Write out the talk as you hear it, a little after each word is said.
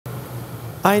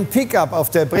Ein Pickup auf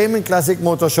der Bremen Classic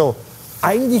Motorshow.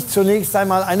 Eigentlich zunächst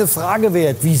einmal eine Frage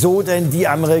wert. Wieso denn die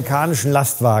amerikanischen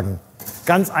Lastwagen?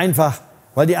 Ganz einfach,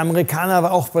 weil die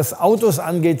Amerikaner auch was Autos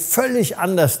angeht völlig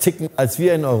anders ticken als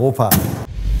wir in Europa.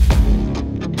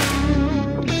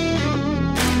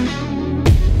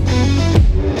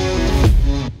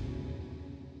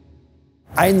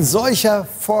 Ein solcher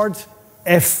Ford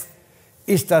F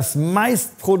ist das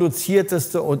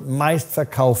meistproduzierteste und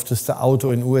meistverkaufteste Auto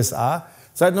in den USA.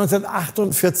 Seit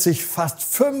 1948 fast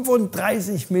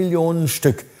 35 Millionen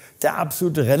Stück. Der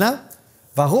absolute Renner.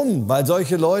 Warum? Weil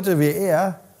solche Leute wie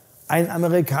er ein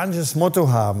amerikanisches Motto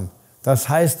haben. Das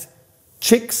heißt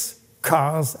Chicks,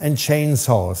 Cars and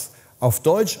Chainsaws. Auf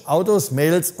Deutsch Autos,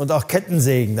 Mädels und auch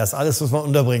Kettensägen. Das alles muss man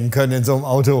unterbringen können in so einem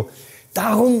Auto.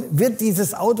 Darum wird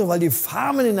dieses Auto, weil die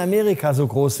Farmen in Amerika so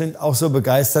groß sind, auch so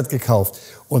begeistert gekauft.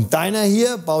 Und deiner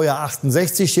hier, Baujahr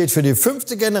 68, steht für die 5.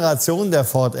 Generation der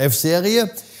Ford F-Serie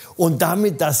und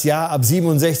damit das Jahr ab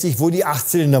 67, wo die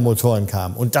 8-Zylinder-Motoren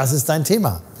kamen. Und das ist dein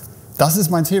Thema. Das ist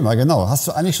mein Thema, genau. Hast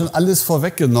du eigentlich schon alles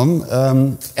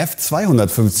vorweggenommen.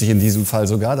 F250 in diesem Fall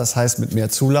sogar, das heißt mit mehr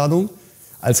Zuladung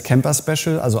als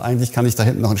Camper-Special. Also eigentlich kann ich da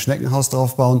hinten noch ein Schneckenhaus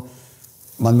drauf bauen.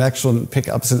 Man merkt schon,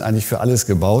 Pickups sind eigentlich für alles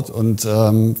gebaut. Und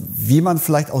wie man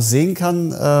vielleicht auch sehen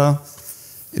kann,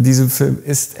 in diesem Film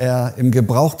ist er im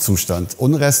Gebrauchzustand.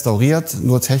 Unrestauriert,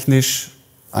 nur technisch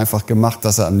einfach gemacht,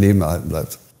 dass er am Leben erhalten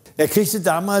bleibt. Er kriegte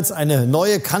damals eine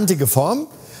neue kantige Form.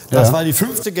 Das war die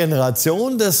 5.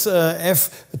 Generation des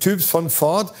F-Typs von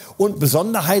Ford. Und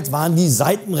Besonderheit waren die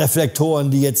Seitenreflektoren,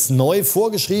 die jetzt neu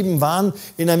vorgeschrieben waren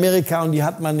in Amerika. Und die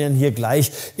hat man dann hier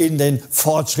gleich in den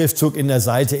Ford-Schriftzug in der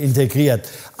Seite integriert.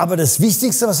 Aber das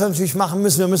Wichtigste, was wir natürlich machen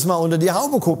müssen, wir müssen mal unter die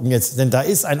Haube gucken jetzt. Denn da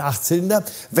ist ein 8-Zylinder.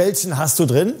 Welchen hast du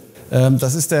drin?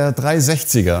 Das ist der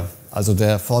 360er. Also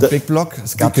der Ford Big Block.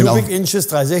 Es gab die Cubic Inches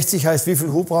 360 heißt, wie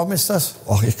viel Hubraum ist das?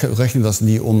 Ach, ich rechne das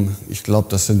nie um. Ich glaube,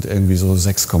 das sind irgendwie so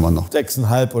 6, noch.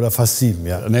 6,5 oder fast 7,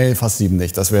 ja. Nee, fast 7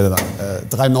 nicht. Das wäre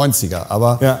dann 390er.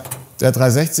 Aber ja, der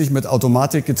 360 mit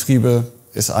Automatikgetriebe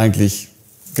ist eigentlich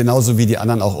genauso wie die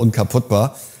anderen auch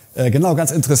unkaputtbar. Genau,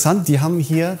 ganz interessant. Die haben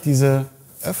hier diese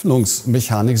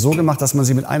Öffnungsmechanik so gemacht, dass man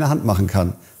sie mit einer Hand machen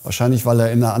kann. Wahrscheinlich, weil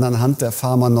er in der anderen Hand der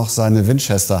Fahrer noch seine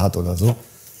Winchester hat oder so.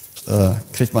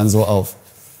 Kriegt man so auf.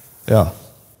 Ja.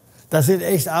 Das sind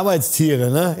echt Arbeitstiere,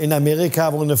 ne? In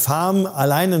Amerika, wo eine Farm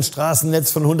allein ein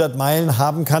Straßennetz von 100 Meilen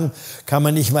haben kann, kann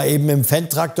man nicht mal eben mit dem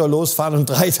Fendt-Traktor losfahren und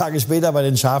 3 Tage später bei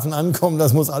den Schafen ankommen.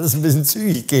 Das muss alles ein bisschen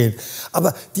zügig gehen.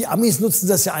 Aber die Amis nutzen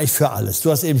das ja eigentlich für alles.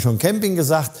 Du hast eben schon Camping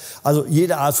gesagt. Also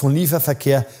jede Art von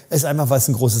Lieferverkehr ist einfach, weil es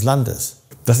ein großes Land ist.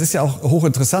 Das ist ja auch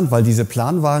hochinteressant, weil diese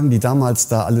Planwagen, die damals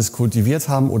da alles kultiviert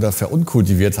haben oder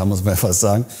verunkultiviert haben, muss man fast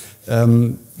sagen,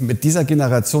 mit dieser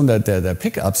Generation der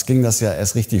Pickups ging das ja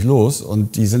erst richtig los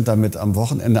und die sind damit am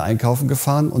Wochenende einkaufen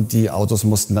gefahren und die Autos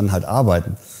mussten dann halt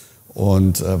arbeiten.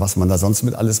 Und was man da sonst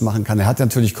mit alles machen kann, er hat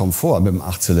natürlich Komfort mit dem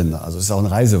 8-Zylinder, also ist auch ein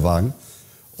Reisewagen.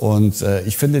 Und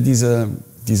ich finde diese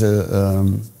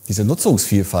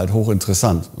Nutzungsvielfalt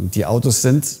hochinteressant. Und die Autos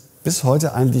sind bis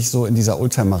heute eigentlich so in dieser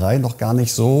Oldtimerei noch gar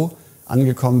nicht so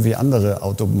angekommen wie andere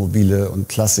Automobile und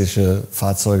klassische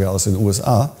Fahrzeuge aus den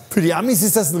USA. Für die Amis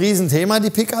ist das ein Riesenthema,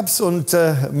 die Pickups. Und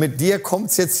mit dir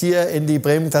kommt's jetzt hier in die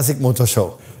Bremen Classic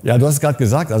Motorshow. Ja, du hast es gerade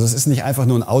gesagt, also es ist nicht einfach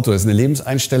nur ein Auto, es ist eine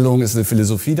Lebenseinstellung, es ist eine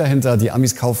Philosophie dahinter. Die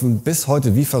Amis kaufen bis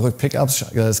heute wie verrückt Pickups.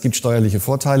 Es gibt steuerliche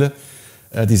Vorteile.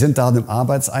 Die sind da im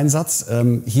Arbeitseinsatz.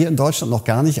 Hier in Deutschland noch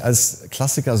gar nicht als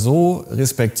Klassiker so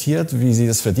respektiert, wie sie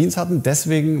das verdient hatten.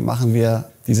 Deswegen machen wir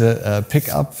diese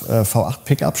V8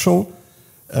 Pickup Show,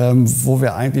 wo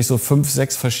wir eigentlich so 5,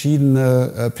 6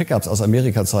 verschiedene Pickups aus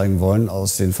Amerika zeigen wollen,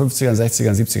 aus den 50ern,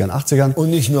 60ern, 70ern, 80ern. Und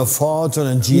nicht nur Ford,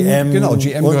 sondern GM. Genau,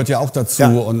 GM gehört ja auch dazu, ja.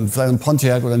 Und vielleicht ein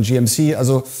Pontiac oder ein GMC.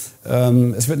 Also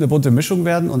es wird eine bunte Mischung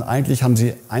werden und eigentlich haben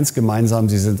sie eins gemeinsam,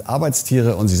 sie sind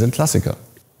Arbeitstiere und sie sind Klassiker.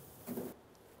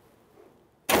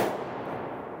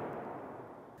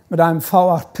 Mit einem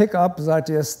V8 Pickup seid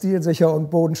ihr stilsicher und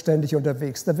bodenständig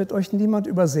unterwegs. Da wird euch niemand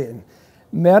übersehen.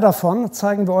 Mehr davon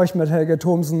zeigen wir euch mit Helge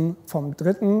Thomsen vom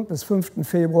 3. bis 5.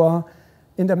 Februar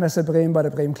in der Messe Bremen bei der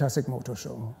Bremen Classic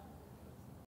Motorshow.